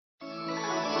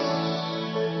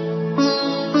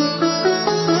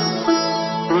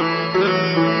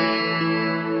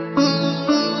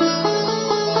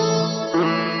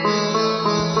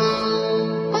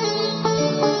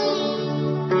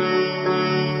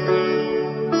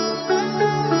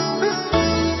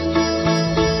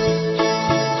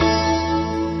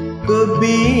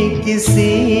कभी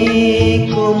किसी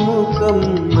को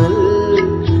मुकम्मल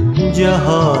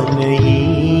जहां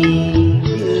नहीं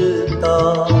मिलता,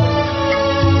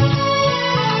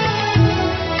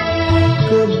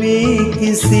 कभी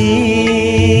किसी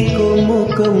को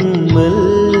मुकम्मल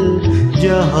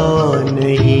जहां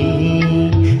नहीं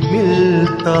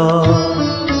मिलता।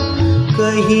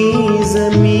 कहीं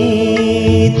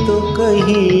ज़मीं तो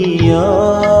कहीं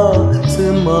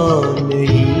आसमां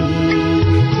नहीं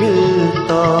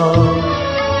मिलता।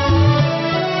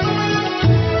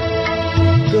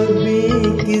 कभी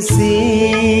किसी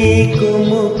को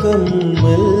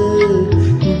मुकम्मल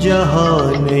जहां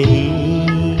नहीं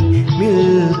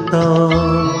मिलता।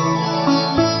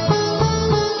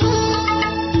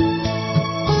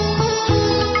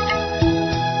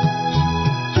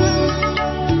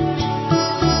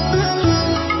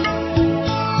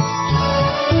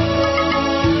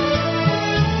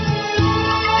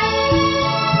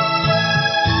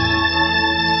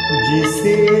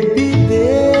 जिसे भी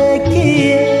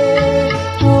देखिए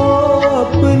वो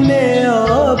अपने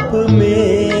आप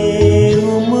में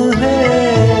है,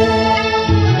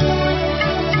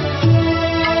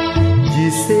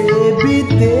 जिसे भी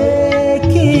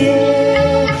देखिए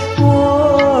वो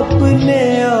अपने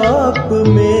आप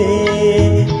में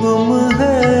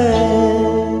है।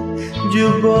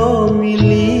 जुबां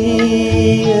मिली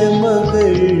है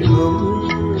मगर हम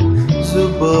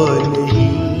जुबां नहीं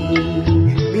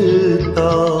मिलता।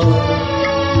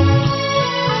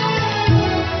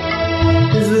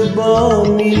 जुबां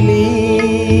मिली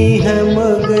है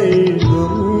मगर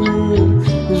हम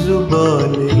जुबां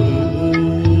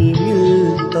नहीं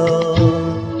मिलता।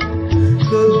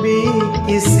 कभी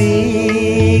किसी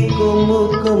को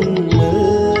मुकम्मल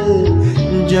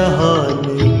जहां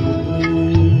नहीं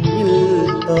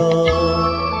मिलता।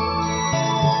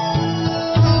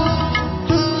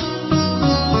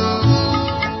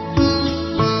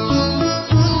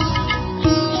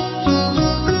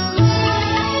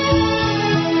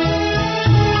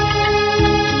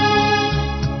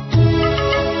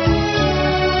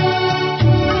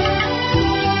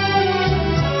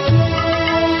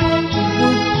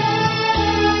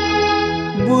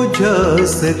 बुझा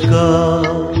सका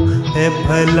है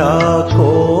भला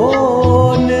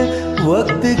कौन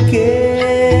वक्त के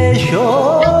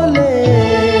शोले,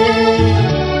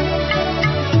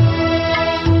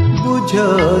 बुझा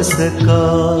सका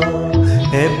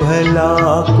है भला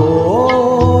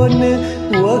कौन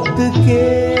वक्त के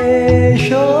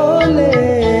शोले।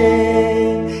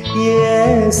 ये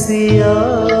ऐसी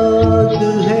आग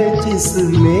है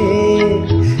जिसमें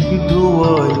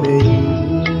धुआं नहीं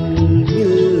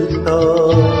मिलता।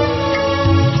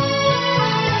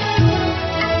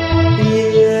 ये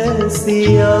ऐसी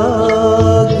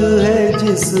आग है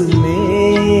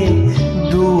जिसमें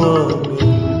धुआं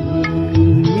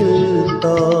नहीं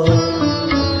मिलता।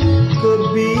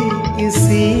 कभी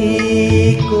किसी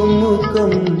को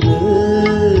मुकम्मल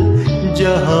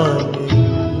जहां नहीं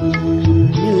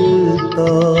मिलता।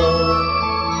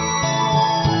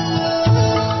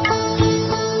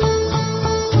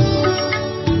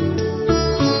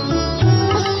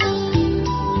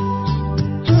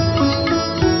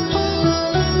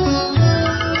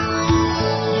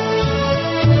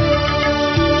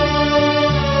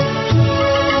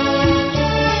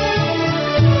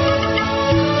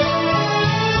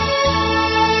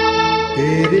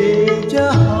 तेरे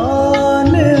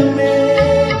जहान में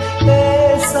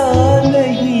ऐसा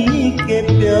नहीं कि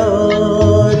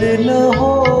प्यार न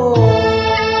हो।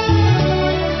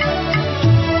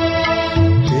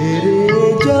 तेरे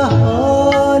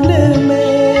जहान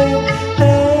में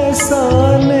ऐसा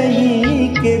नहीं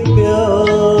कि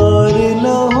प्यार न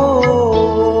हो।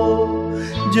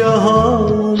 जहां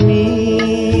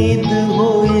उम्मीद हो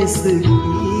इसकी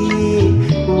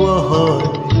वहां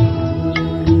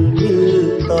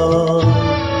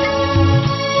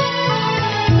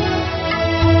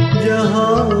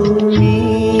जहां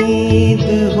उम्मीद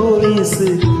हो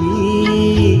इसकी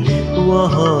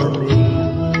वहां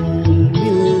नहीं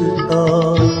मिलता।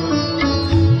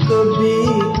 कभी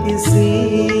किसी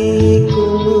को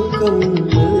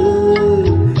मुकम्मल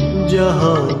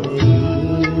जहां नहीं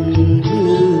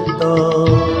मिलता।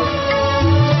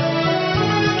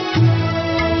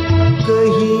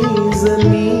 कहीं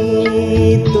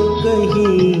ज़मीं तो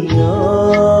कहीं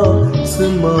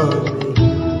आसमां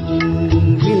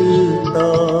नहीं मिलता।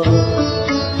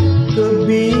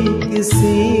 कभी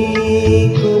किसी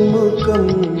को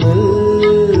मुकम्मल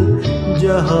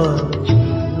जहां